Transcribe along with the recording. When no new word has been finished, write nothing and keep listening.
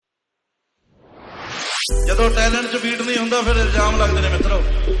ਜਦੋਂ ਟੈਲੈਂਟ 'ਚ ਬੀਟ ਨਹੀਂ ਹੁੰਦਾ ਫਿਰ ਇਲਜ਼ਾਮ ਲੱਗਦੇ ਨੇ ਮਿੱਤਰੋ।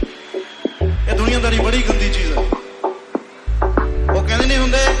 ਇਹ ਦੁਨੀਆਦਾਰੀ ਬੜੀ ਗੰਦੀ ਚੀਜ਼ ਹੈ। ਉਹ ਕਹਿੰਦੇ ਨਹੀਂ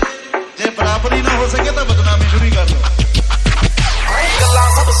ਹੁੰਦੇ ਜੇ ਬਰਾਬਰੀ ਨਾ ਹੋ ਸਕੇ ਤਾਂ ਬਦਨਾਮੀ ਸ਼ੁਰੂ ਕਰ ਲਓ। ਗੱਲਾਂ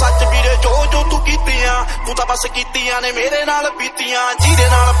ਸਭ ਸੱਚ ਵੀਰੇ ਜੋ ਜੋ ਤੂੰ ਕੀਤੀਆਂ, ਤੂੰ ਤਾਂ ਬਸ ਕੀਤੀਆਂ ਨੇ ਮੇਰੇ ਨਾਲ ਬੀਤੀਆਂ। ਜਿਹਦੇ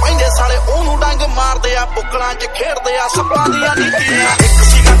ਨਾਲ ਪੈਂਦੇ ਸਾਲੇ ਉਹਨੂੰ ਡੰਗ ਮਾਰਦੇ ਆ, ਬੁੱਕਲਾਂ 'ਚ ਖੇਡਦੇ ਆ ਸੱਪਾਂ ਦੀਆਂ ਨੀਤੀਆਂ। ਇੱਕ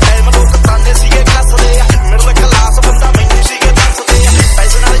ਸੀਗਾ ਟਾਈਮ ਲੋਕ ਤਾਨੇ ਸੀਗੇ ਕੱਸਦੇ ਆ, ਮਿਡਲ ਕਲਾਸ ਬੰਦਾ ਮੈਨੂੰ ਸੀਗੇ ਦੱਸਦੇ ਆ।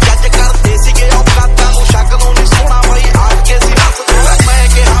 ਪੈਸੇ ਨਾਲ ਜੱਜ ਕਰਦੇ ਸੀਗੇ ਔਕਾਤਾਂ ਨੂੰ, ਸ਼ੱਕ ਨੂੰ ਨਹੀਂ ਸੋਹਣਾ ਬਾਈ ਆਖ ਕੇ ਸੀ ਹੱਸਦੇ। ਮੈਂ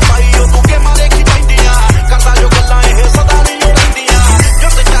ਕਿਹਾ ਬਾਈ ਉਹ ਤੂੰ ਗੇਮਾਂ ਦੇਖੀ ਪੈਂਦੀਆਂ, ਕਰਦਾ ਜੋ ਗੱਲਾਂ ਇਹ ਸਦਾ ਨਹੀਂ ਰਹਿੰਦੀਆਂ।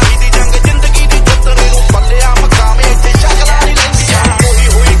 ਜੁੱਤ ਚਾਹੀਦੀ ਜੰਗ ਜ਼ਿੰਦਗੀ ਦੀ ਜਿੱਤਣੇ ਨੂੰ, ਪੱਲਿਆ ਮਕਾਮੇ ਇੱਥੇ ਸ਼ਕਲਾਂ ਨਹੀਂ ਲੈਂਦੀਆਂ।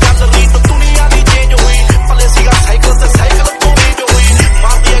 ਹੋਈ ਗੱਲ ਰੀਤ ਦੁਨੀਆ ਦੀ ਚੇਂਜ ਹੋਈ, ਪੱਲੇ ਸੀਗਾ ਸਾਈਕਲ ਤੇ ਸਾਈਕਲ ਤੋਂ ਵੀ ਜੋ ਹੋਈ।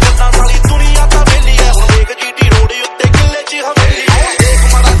 ਮਾਰਦੀਆਂ ਗੱਲਾਂ ਸਾਲੀ ਦੁਨੀਆ ਤਾਂ ਵੇਲੀ ਐ, ਹੁਣ ਦੇਖ ਜੀਟੀ ਰੋਡ ਉੱਤੇ ਕਿੱਲੇ 'ਚ ਹਵੇਲੀ ਐ।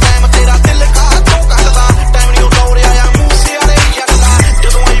 ਦੇਖ ਮਾੜਾ ਟਾਈਮ ਤੇਰਾ ਦਿਲ ਕਾਹਤੋਂ ਕੱਟਦਾ, ਟਾਈਮ ਨਹੀਂ ਉਹ ਦੌੜਿਆ ਆ ਮੂਸੇ ਵਾਲੇ ਯਕਲਾ।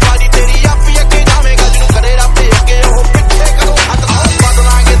 ਜਦੋਂ ਆਈ ਵਾਰੀ ਤੇਰੀ ਆਪੀ ਅੱਗੇ ਜਾਵੇਂਗਾ, ਜਿਹਨੂੰ ਕਰੇ ਰੱਬ ਅੱਗੇ ਉਹ ਪਿੱਛੇ ਕਦੋਂ ਹਟਦਾ।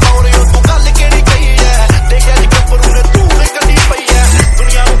 ਬਦਲਾਂਗੇ ਦੌੜਿਓ ਤੂੰ ਗੱਲ ਕਿਹੜੀ ਕਹੀ ਐ, ਦੇਖਿਆ ਜੀ ਗੱਭਰੂ ਨੇ ਧੂੜ ਕੱਢੀ ਪਈ ਐ।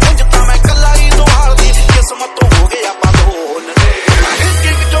 ਦੁਨੀਆ ਨੂੰ ਪੁੰਜ ਤਾਂ ਮੈਂ ਕੱਲਾ ਹੀ ਦੁਹਾਲਦੀ, ਕਿਸਮਤ ਤੋਂ ਹੋ ਗਿਆ ਬੰਦ ਹੋਣ ਦੇ।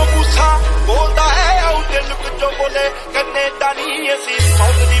 ਇੱਕ ਜੋ ਮੂਸਾ ਬੋਲਦਾ ਹੈ ਆਉ ਤੇ ਲੁਕ ਜੋ ਬੋਲੇ ਕੰਨੇ ਤਾਂ ਨਹੀਂ ਅਸੀਂ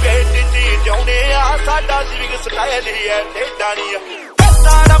ਸੌਂਦ ਦੀ ਵੇਟ 'ਚ ਜਿਉਂਦੇ ਆ। ਸਾਡਾ ਸਵਿੰਗ ਸਟਾਈਲ ਹੀ ਹੈ ਟੇਡਾ ਨਹੀਂ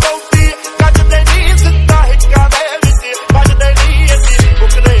ਕਰਦਾ ਨਾ ਬਹੁਤੀ ਕੱਜਦੇ ਨਹੀਂ ਸਿੱਧਾ ਹਿੱਕਾਂ ਦੇ ਵਿੱਚ ਵੱਜਦੇ ਨਹੀਂ ਅਸੀਂ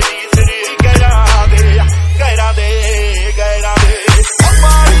ਮੁੱਕਦੇ ਨਹੀਂ ਸਿਰੀ ਗੈਰਾਂ ਦੇ ਗੈਰਾਂ ਦੇ ਗੈਰਾਂ ਦੇ।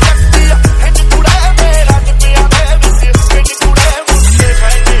 ਮਾਰੀ ਜੱਤੀ ਹਿੰਦ ਕੁੜੇ ਮੇਰਾ ਜੱਪਿਆਂ ਦੇ ਵਿੱਚ ਹਿੰਦ ਕੁੜੇ ਮੁੱਕੇ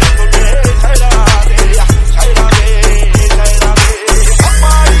ਫੈਂਦੇ ਕੁੜੇ ਖੈਰਾਂ ਦੇ ਖੈਰਾਂ ਦੇ ਖੈਰਾਂ ਦੇ।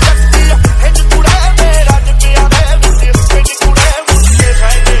 ਮਾਰੀ ਜੱਤੀ ਹਿੰਦ ਕੁੜੇ ਮੇਰਾ ਜੱਪਿਆਂ ਦੇ ਵਿੱਚ ਹਿੰਦ ਕੁੜੇ ਮੁੱਕੇ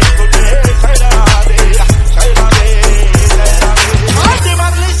ਫੈਂਦੇ ਕੁੜੇ ਖੈਰਾਂ ਦੇ ਖੈਰਾਂ ਦੇ ਖੈਰਾਂ ਦੇ। ਅੱਜ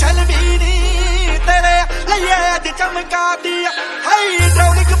ਮਰਲੀ ਸ਼ਲਵੀ ਨੀ ਤੇਰੇ ਲਈਏ ਅੱਜ ਚਮਕਾਦੀ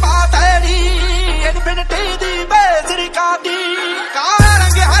ਹਾਈਡ੍ਰੋਲਿਕ ਬਾਤ ਹੈ ਨੀ ਇਨਫਿਨਿਟੀ ਦੀ ਬੇਸਰੀ ਕਾਦੀ। ਕਾਲਾ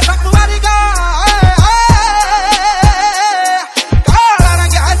ਰੰਗ ਹੈ ਸਭ ਵਰਗਾ, ਕਾਲਾ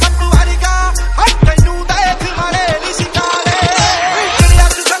ਰੰਗ ਹੈ ਸਭ ਵਰਗਾ, ਹੱਥ ਤੈਨੂੰ ਦੇਖ ਮਾਰੇ ਨੀ ਸਿਕਾਰੇ। ਦੁਨੀਆ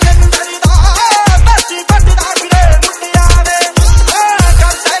 'ਚ ਸੰਗੰਦਰੀ ਦਾ ਬੈਠੀ ਵੱਟਦਾ ਫਿਰੇ ਮੁੰਡਿਆਂ ਨੇ,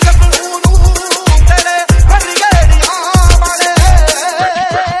 ਕਰਦੇ ਗੱਭਰੂ ਨੂੰ ਤੇਰੇ ਵਰਗੇੜੀਆਂ ਵਾਲੇ।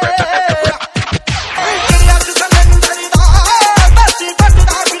 ਦੁਨੀਆ 'ਚ ਸੰਗੰਦਰੀ ਦਾ ਬੈਠੀ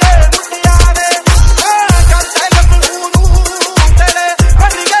ਵੱਟਦਾ ਫਿਰੇ ਮੁੰਡਿਆਂ ਨੇ, ਕਰਦੇ ਗੱਭਰੂ ਨੂੰ ਤੇਰੇ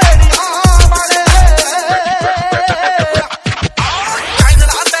ਵਰਗੇੜੀਆਂ ਵਾਲੇ।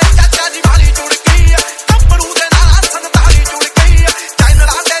 ਚਾਈਨਲਾਂ ਦੇ ਚਾਚਾ ਦੀ ਵਾਲੀ ਜੁੜ ਗਈ, ਗੱਭਰੂ ਦੇ ਨਾਲ ਸੰਤਾਲੀ ਜੁੜ ਗਈ।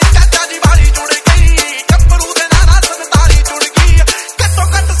 ਚਾਈਨਲਾਂ ਦੇ ਚਾਚਾ ਦੀ ਵਾਲੀ ਜੁੜ ਗਈ, ਗੱਭਰੂ ਦੇ ਨਾਲ ਸੰਤਾਲੀ ਜੁੜ ਗਈ। ਘੱਟੋ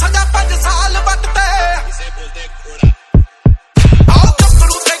ਘੱਟ ਸਜ਼ਾ 5 ਸਾਲ ਵੱਟਦੇ ਆਓ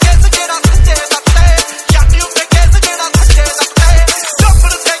ਗੱਭਰੂ ਦੇ ਕੇਸ ਜਿਹੜਾ ਸੱਚੇ ਦੱਸਦੇ, ਯਾਨੀ ਉੱਤੇ ਕੇਸ ਜਿਹੜਾ ਸੱਚੇ ਦੱਸਦੇ,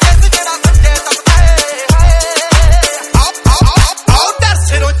 ਗੱਭਰੂ ਦੇ ਕੇਸ ਜਿਹੜਾ ਸੱਚੇ ਦੱਸਦੇ। ਆਓ ਡਰ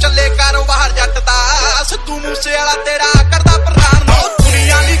ਸਿਰੋਂ ਚੱਲੇ ਕਾਰੋਬਾਰ ਜੱਟ ਦਾ, ਸਿੱਧੂ ਮੂਸੇ ਵਾਲਾ ਤੇਰਾ ਕਰਦਾ ਪ੍ਰਧਾਨ।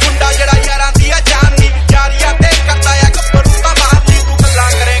 ਦੁਨੀਆ ਲਈ ਗੁੰਡਾ ਜਿਹੜਾ ਯਾਰਾਂ ਦੀ ਆ ਜਾਨੀ, ਯਾਰੀਆਂ ਤੇ ਕਰਦਾ ਆ ਗੱਭਰੂ ਤਾਂ ਮਾਰਨੀ। ਤੂੰ ਗੱਲਾਂ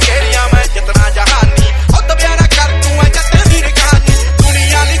ਕਰੇ ਕਿਹੜੀਆਂ ਮੈਂ ਜਿੱਤਣਾ ਜਹਾਨੀ, ਉਹ ਦਬਿਆ ਨਾ ਕਰ ਤੂੰ ਐ ਜੱਟ ਦੀ ਰਖਾਨੀ।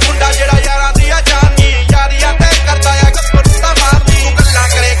 ਦੁਨੀਆ ਲਈ ਗੁੰਡਾ ਜਿਹੜਾ ਯਾਰਾਂ ਦੀ ਆ ਜਾਨੀ, ਯਾਰੀਆਂ ਤੇ ਕਰਦਾ ਆ ਗੱਭਰੂ ਤਾਂ ਮਾਰਨੀ। ਤੂੰ ਗੱਲਾਂ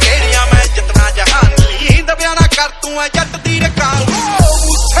ਕਰੇ ਕਿਹੜੀਆਂ ਮੈਂ ਜਿੱਤਣਾ ਜਹਾਨੀ, ਦਬਿਆ ਨਾ ਕਰ ਤੂੰ ਐ ਜੱਟ ਦੀ ਰਖਾਨੀ।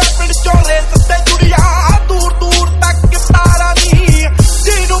 ਮੂਸੇ ਪਿੰਡ ਚੋਂ ਰੇਸ ਤੇ ਜੁੜੀਆਂ ਦੂਰ ਦੂਰ ਤੱਕ ਤਾਰਾਂ ਨੀ,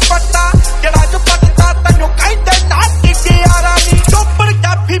 ਜਿਹਨੂੰ ਪੱਟਾ ਜਿਹੜਾ ਚ ਪੱਟਦਾ ਤੈਨੂੰ ਕਹਿੰਦੇ ਨਾ ਟਿਕਿਆਰਾ ਨੀ। ਚੋਪੜ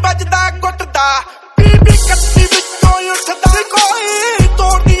ਕਾਫੀ ਵੱਜਦਾ ਗੁੱਟਦਾ, p.g.k ਵਿੱਚੋਂ ਉੱਠਦਾ ਕੋਈ,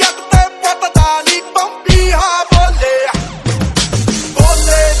 ਤੋੜਦੀ ਅੱਗ ਤੇ ਪੁੱਤਦਾ ਨੀ ਬੰਬੀ ਹਾਂ ਬੋਲੇ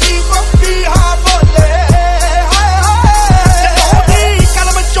ਬੋਲੇ ਨੀ ਬੰਬੀ ਹਾਂ ਬੋਲੇ। ਉਹਦੀ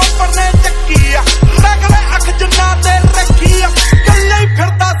ਕਲਮ ਚੋਪੜ ਨੇ ਚੱਕੀ, ਰਗਲੇ ਅੱਖ ਜਿੰਨਾ ਤੇ ਰੱਖੀ, ਗੱਲੇ ਹੀ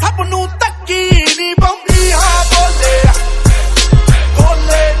ਫਿਰਦਾ ਸਭ ਨੂੰ ਧੱਕੀ ਨੀ ਬੰਬੀ ਹਾਂ ਬੋਲੇ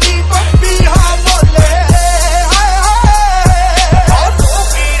ਬੋਲੇ ਨੀ ਬੰਬੀ ਹਾਂ ਬੋਲੇ।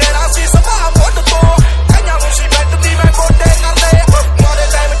 ਵੀਰੇ ਰਾਸੀ ਸਭਾ ਮੁੱਢ ਤੋਂ ਕਈਆਂ ਨੂੰ ਸੀ ਬੈਠਦੀ ਮੈਂ ਗੋਡੇ ਕਰਦੇ। ਮਾਰੇ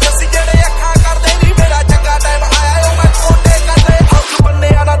ਟਾਈਮ 'ਚ ਅਸੀਂ ਜਿਹੜੇ ਅੱਖਾਂ ਕਰਦੇ ਨੀ, ਮੇਰਾ ਚੰਗਾ ਟਾਈਮ ਆਇਆ ਉਹ ਮੈਂ ਗੋਡੇ ਕਰਦੇ। ਹੱਥ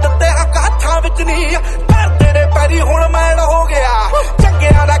ਬੰਨਿਆਂ ਨਾ ਦਿੱਤੇ ਹੱਕ ਹੱਥਾਂ ਵਿੱਚ ਨਹੀਂ, ਪਰ ਤੇਰੇ ਪੈਰੀ ਹੁਣ ਮੈਲ ਹੋ ਗਿਆ।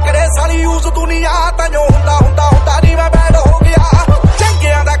 ਚੰਗਿਆਂ ਦਾ ਕਰੇ ਸਾਲੀ ਯੂਜ਼ ਦੁਨੀਆ, ਤੈਨੂੰ ਹੁੰਦਾ ਹੁੰਦਾ ਹੁੰਦਾ ਨੀ ਮੈਂ ਬੈਡ ਹੋ ਗਿਆ।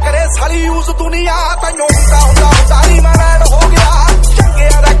 ਚੰਗਿਆਂ ਦਾ ਕਰੇ ਸਾਲੀ ਯੂਜ਼ ਦੁਨੀਆ, ਤੈਨੂੰ ਹੁੰਦਾ ਹੁੰਦਾ ਹੁੰਦਾ ਨੀ ਮੈਂ ਬੈਡ ਹੋ ਗਿਆ।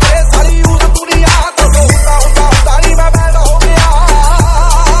 ਚੰਗਿਆਂ ਦਾ ਕਰੇ ਸਾਲੀ ਯੂਜ਼ ਦੁਨੀਆ, ਤੈਨੂੰ ਹੁੰਦਾ ਹੁੰਦਾ ਹੁੰਦਾ ਨੀ ਮੈਂ ਬੈਡ ਹੋ ਗਿਆ।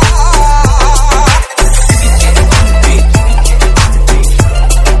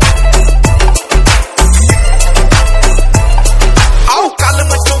 ਆਓ ਕੱਲ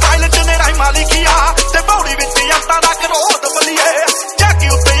ਮੱਚੋ ਵਾਇਲਟ ਨੇ ਰਾਈਮਾਂ ਲਿਖੀਆਂ ਤੇ ਬੌੜੀ ਵਿੱਚ ਯਾਤਾਂ ਦਾ ਕਰੋਧ ਬਲੀਏ। ਜਾਗੀ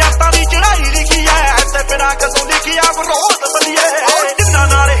ਉੱਤੇ ਯਾਤਾਂ ਦੀ ਚੜਾਈ ਲਿਖੀ ਐ ਤੇ ਬਿਨਾਂ ਕਦੋਂ ਲਿਖਿਆ ਵਿਰੋਧ ਬਲੀਏ। ਜਿੰਨਾ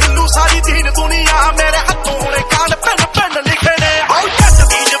ਨਾਲ ਹਿੰਦੂ ਸਾਰੀ ਦੀਨ ਦੁਨੀਆ ਮੇਰੇ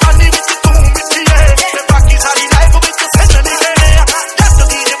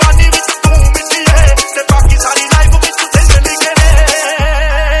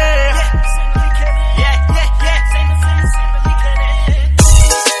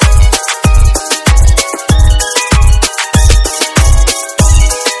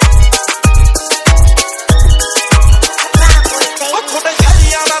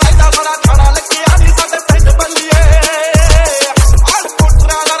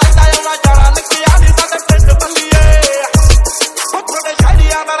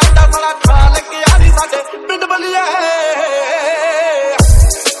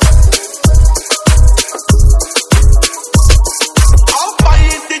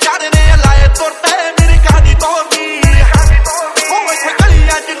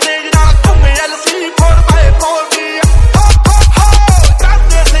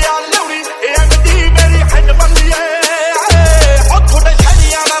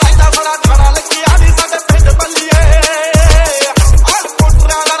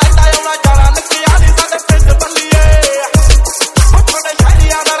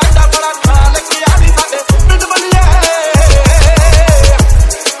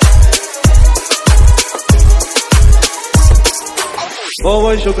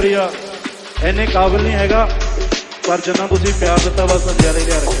बहुत शुक्रिया। इन्ने काबिल नहीं हैगा पर जिन्ना तुसीं प्यार दिता बस नज़ारे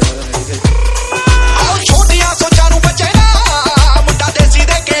लिया रखे। छोटियां सोचां नूं बचे ना मुंडा देसी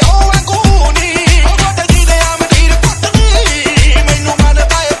दे के हो अंगूनी जी दे अमीर पत्नी मैनू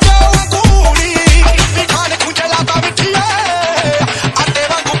मनदा ए प्यो अंगूनी खाने खुंजे लाता मिठिए आटे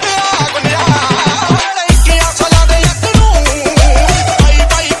वांगू पिया गुनिया 21 सालां दे यक नूं बाई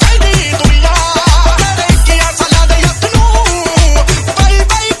बाई कहदी दुनिया 21 सालां दे यक नूं बाई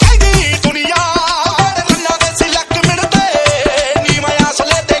बाई कहदी दुनिया दुनिया दे सिलक मिलदे नी मैं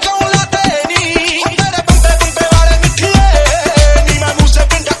असले ते गौं लाते नी तेरे बंबे बंबे वाले मिठिए नी मैं मुंह से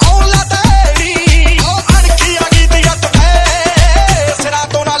पिंड औं लाते नी ओ अड़की आ गई दिया तो है सिरा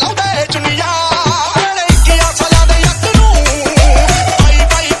तो ना लाउदे चुनिया 21 सालां दे यक नूं बाई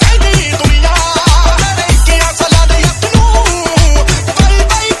बाई कहदी दुनिया 21 सालां दे यक नूं बाई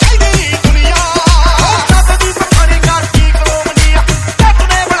बाई कहदी दुनिया ਕੱਦ ਦੀ ਪਠਾਣੀ ਕਰਦੀ ਕਰੋਮਨੀਆ ਜੱਟ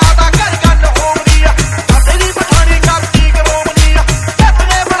ਨੇ ਬਣਾਤਾ ਘਰ ਗੱਲ ਹੋਮਨੀਆ ਕੱਦ ਦੀ ਪਠਾਣੀ ਕਰਦੀ ਕਰੋਮਨੀਆ ਜੱਟ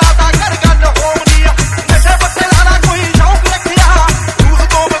ਨੇ ਬਣਾਤਾ ਘਰ ਗੱਲ ਹੋਮਨੀਆ ਨਸ਼ੇ ਪੱਤੇ ਲਾਣਾ ਕੋਈ ਸ਼ੌਕ ਰੱਖਿਆ ਰੂਹ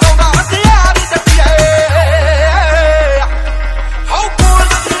ਤੋਂ ਬਗਾਉਂਦਾ ਹਥਿਆਰ ਜੱਟੀਏ ਹਾਉ ਕੋਲ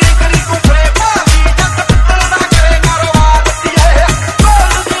ਦੀ ਕਰੀ ਤੂੰ ਫਰੇ ਭਾਵੀ ਜੱਟ ਪੁੱਤਰ ਨਾ ਕਰੇ ਕਾਰੋਬਾਰ ਜੱਟੀਏ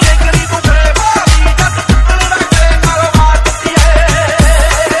ਕੋਲ ਦੀ ਕਰੀ ਤੂੰ ਫਰੇ ਭਾਵੀ ਜੱਟ ਪੁੱਤਰ ਨਾ ਕਰੇ ਕਾਰੋਬਾਰ ਜੱਟੀਏ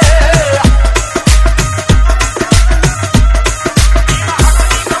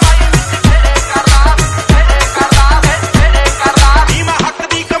ਨੀ ਮੈਂ ਹੱਕ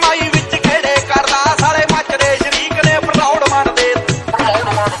ਦੀ ਕਮਾਈ ਵਿੱਚ ਖੇੜੇ ਕਰਦਾ ਸਾਰੇ ਮੱਚਦੇ ਸ਼ਰੀਕ ਨੇ ਪ੍ਰੌੜ ਮੰਨਦੇ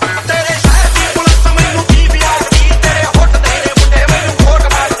ਤੇਰੇ ਸ਼ਹਿਰ ਦੀ ਪੁਲਿਸ ਮੈਨੂੰ ਕੀ ਵਿਆਹਦੀ ਤੇਰੇ ਹੁੱਟ ਦੇ ਨੇ ਮੁੰਡੇ ਮੈਨੂੰ ਘੋਟ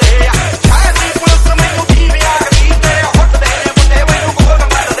ਮਾਰਦੇ ਸ਼ਹਿਰ ਦੀ ਪੁਲਿਸ ਮੈਨੂੰ ਕੀ ਵਿਆਹਦੀ ਤੇਰੇ ਹੁੱਟ ਦੇ ਨੇ ਮੁੰਡੇ ਮੈਨੂੰ ਘੋਟ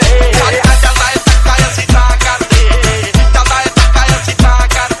ਮਾਰਦੇ ਚੱਲਦਾ ਏ ਧੱਕਾ ਅਸੀਂ ਤਾਂ ਕਰਦੇ ਚੱਲਦਾ ਏ ਧੱਕਾ ਅਸੀਂ ਤਾਂ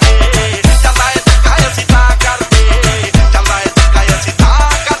ਕਰਦੇ ਚੱਲਦਾ ਏ ਧੱਕਾ ਅਸੀਂ ਤਾਂ ਕਰਦੇ ਚੱਲਦਾ ਏ ਧੱਕਾ ਅਸੀਂ ਤਾਂ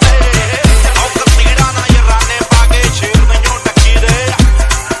ਕਰਦੇ ਔਕਰ ਤੀੜਾ ਨਾ ਯਾਰਾਨੇ ਪਾ ਕੇ ਸ਼ੇਰ ਨਹੀਂਓ ਟੱਕੀ ਦੇ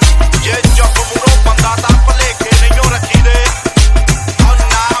ਜੇ ਚੁੱਪ ਮੂਰੋਂ ਬੰਦਾ ਤਾਂ ਭਲੇਖੇ ਨਹੀਂਓ ਰੱਖੀ ਦੇ ਔਰ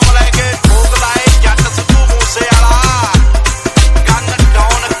ਨਾਮ ਲੈ ਕੇ ਠੋਕ ਲਾਏ ਜੱਟ ਸਿੱਧੂ ਮੂਸੇ ਵਾਲਾ ਕੰਨ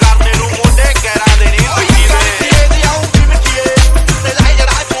ਡਾਊਨ ਕਰਨੇ ਨੂੰ ਮੋਢੇ ਗੈਰਾਂ ਦੇ ਨਹੀਂ ਲੱਗੀ ਦੇ ਜੇ ਆਉਂਗੀ ਮਿੱਠੀਏ ਤੇ ਲੈ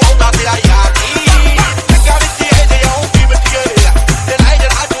ਜੜਾ ਤੂੰ ਆਉਂਦਾ ਤੇਰਾ ਯਾਰ ਨੀ ਲੱਗਾ ਵਿੱਚ ਇਹ ਜੇ ਆਉਂਗੀ ਮਿੱਠੀਏ ਤੇ ਲੈ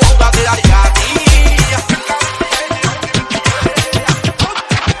ਜੜਾ ਤੂੰ ਆਉਂਦਾ ਤੇਰਾ ਯਾਰ ਨੀ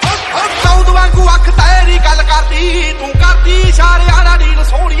ਕੌਂਦ ਵਾਂਗੂ ਅੱਖ ਤੇਰੀ ਗੱਲ ਕਰਦੀ ਤੂੰ ਕਰਦੀ ਇਸ਼ਾਰਿਆਂ ਨਾਲ ਡੀਲ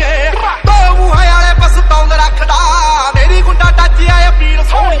ਸੋਹਣੀਏ ਦੋ ਮੂੰਹਾਂ ਵਾਲੇ ਪਸਤੌਲ ਰੱਖਦਾ ਮੇਰੀ ਗੁੰਡਾ ਟੱਚਿਆ ਅਪੀਲ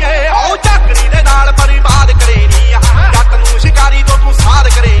ਸੋਹਣੀਏ ਉਹ ਝਾਕਰੀ ਦੇ ਨਾਲ ਬਰਬਾਦ ਕਰੇ ਨੀ ਜੱਟ ਨੂੰ ਸ਼ਿਕਾਰੀ ਤੋਂ ਤੂੰ ਸਾਧ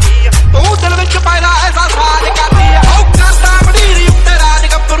ਕਰੇ ਨੀ ਤੂੰ ਦਿਲ ਵਿੱਚ ਪੈਦਾ ਐਸਾ ਸਾਜ ਕਰਦੀ ਉਹ ਕਾਂਟਾ ਮੜੀਰੀ ਉੱਤੇ ਰਾਜ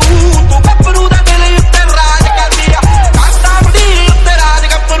ਗੱਭਰੂ ਤੂੰ ਗੱਭਰੂ ਦਾ ਦਿਲ ਉੱਤੇ ਰਾਜ ਕਰਦੀ ਕਾਂਟਾ ਮੜੀਰੀ ਉੱਤੇ ਰਾਜ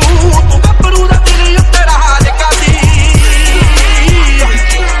ਗੱਭਰੂ ਤੂੰ ਗੱਭਰੂ ਦਾ ਦਿਲ ਉੱਤੇ ਰਾਜ ਕਰਦੀ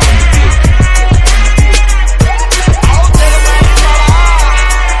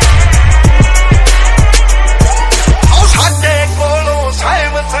ਉਹ ਸਾਡੇ ਕੋਲੋਂ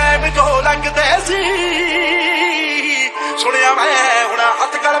ਸਹਿਮ ਜੋ ਲੰਘਦੇ ਸੀ ਸੁਣਿਆ ਮੈਂ ਹੁਣ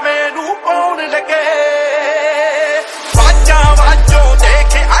ਹੱਥ ਗਲਮੇ ਨੂੰ ਪਾਉਣ ਲੱਗੇ ਵਾਜਾਂ ਵਾਜੋਂ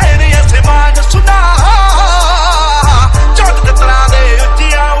ਦੇਖੇ ਆਏ ਨੇ ਅਸਮਾਨ ਸੁਨਾ ਝੁੱਟ ਤਰ੍ਹਾਂ ਦੇ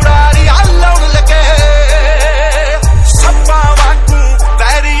ਉੱਚੀਆਂ ਉਡਾਰੀ ਲਾਉਣ ਲੱਗੇ ਸੱਪਾਂ ਵਾਂਗੂ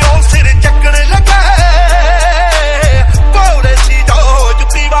ਪੈਰੀਓ ਸਿਰ ਚੱਕਣ ਲੱਗੇ ਪੌੜੇ ਸੀ ਜੋ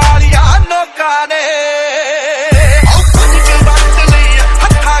ਜੁੱਤੀ ਵਾਲੀਆਂ ਨੋਕਾਂ ਨੇ ਉਹ ਕੁਝ ਕੇ ਵਕਤ ਲਈ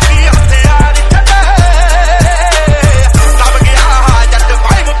ਹੱਥਾਂ ਕੀ ਹਥਿਆਰ ਛੱਡੇ ਦਬ ਗਿਆ ਜੱਟ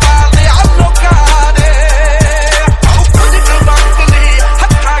ਵਾਈਬ ਪਾਲਦੇ ਆ ਲੋਕਾਂ ਨੇ ਉਹ ਕੁਝ ਕੇ ਵਕਤ ਲਈ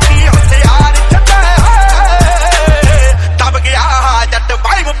ਹੱਥਾਂ ਕੀ ਹਥਿਆਰ ਛੱਡੇ ਦਬ ਗਿਆ ਜੱਟ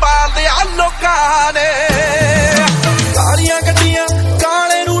ਵਾਈਬ ਪਾਲਦੇ ਆ ਲੋਕਾਂ ਨੇ ਕਾਲੀਆਂ ਗੱਡੀਆਂ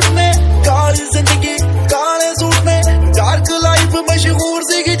ਕਾਲੇ ਰੂਟ ਨੇ ਕਾਲੀ ਜ਼ਿੰਦਗੀ ਕਾਲੇ ਸੂਟ ਨੇ ਡਾਰਕ ਲਾਈਫ ਮਸ਼ਹੂਰ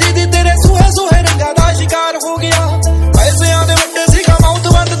ਸੀਗੀ ਜਿਹਦੀ ਤੇਰੇ ਸੂਹੇ ਸੂਹੇ ਰੰਗਾਂ ਦਾ ਸ਼ਿਕਾਰ ਹੋ ਗਿਆ ਪੈਸਿਆਂ ਦੇ ਵੱਡੇ ਸੀਗਾ ਮੌਤ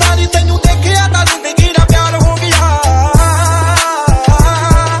ਵੰਡਦਾ ਨੀ ਤੈਨੂੰ ਦੇਖਿਆ ਤਾਂ ਜ਼ਿੰਦਗੀ ਦਾ ਪਿਆਰ ਹੋ ਗਿਆ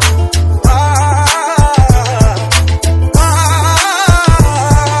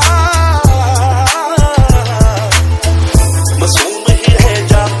ਮਾਸੂਮ ਹੀ ਰਹਿ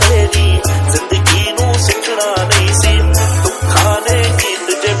ਜਾ ਤੇਰੀ ਜ਼ਿੰਦਗੀ ਨੂੰ ਸਿੱਖਣਾ ਨਹੀਂ ਸੀ ਦੁੱਖਾਂ ਨੇ ਗੀਤ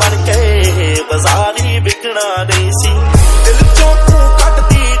ਜੇ ਬਣ ਕੇ ਬਾਜ਼ਾਰੀ ਵਿਕਣਾ ਨਹੀਂ ਸੀ ਦਿਲ ਚੋਂ ਤੂੰ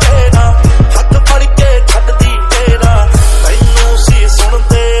ਕੱਢਦੀ ਦੇਣਾ ਹੱਥ ਫੜ ਕੇ ਛੱਡਦੀ ਦੇਣਾ ਤੈਨੂੰ ਸੀ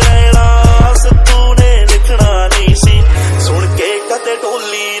ਸੁਣਦੇ ਰਹਿਣਾ ਸਿੱਧੂ ਨੇ ਲਿਖਣਾ ਨਹੀਂ ਸੀ ਸੁਣ ਕੇ ਕਦੇ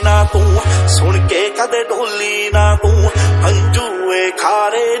ਢੋਲੀ ਨਾ ਤੂੰ ਸੁਣ ਕੇ ਕਦੇ ਢੋਲੀ ਨਾ ਤੂੰ ਹੰਝੂਏ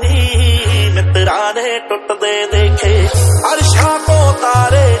ਖਾਰੇ ਨੀ ਮਿੱਤਰਾਂ ਨੇ ਟੁੱਟਦੇ ਦੇਖੇ ਅਰਸ਼ਾਂ ਤੋਂ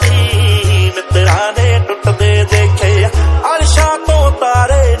ਤਾਰੇ ਨੀ ਮਿੱਤਰਾਂ ਨੇ ਟੁੱਟਦੇ ਦੇਖੇ ਅਰਸ਼ਾਂ ਤੋਂ ਤਾਰੇ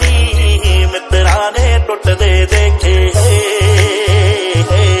देखे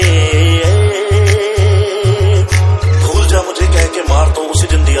भूल जा मुझे कह के मार तो उसी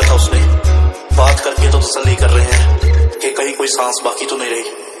दिन दिया था उसने। बात करके तो तसल्ली कर रहे हैं कि कहीं कोई सांस बाकी तो नहीं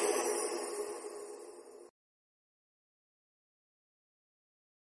रही।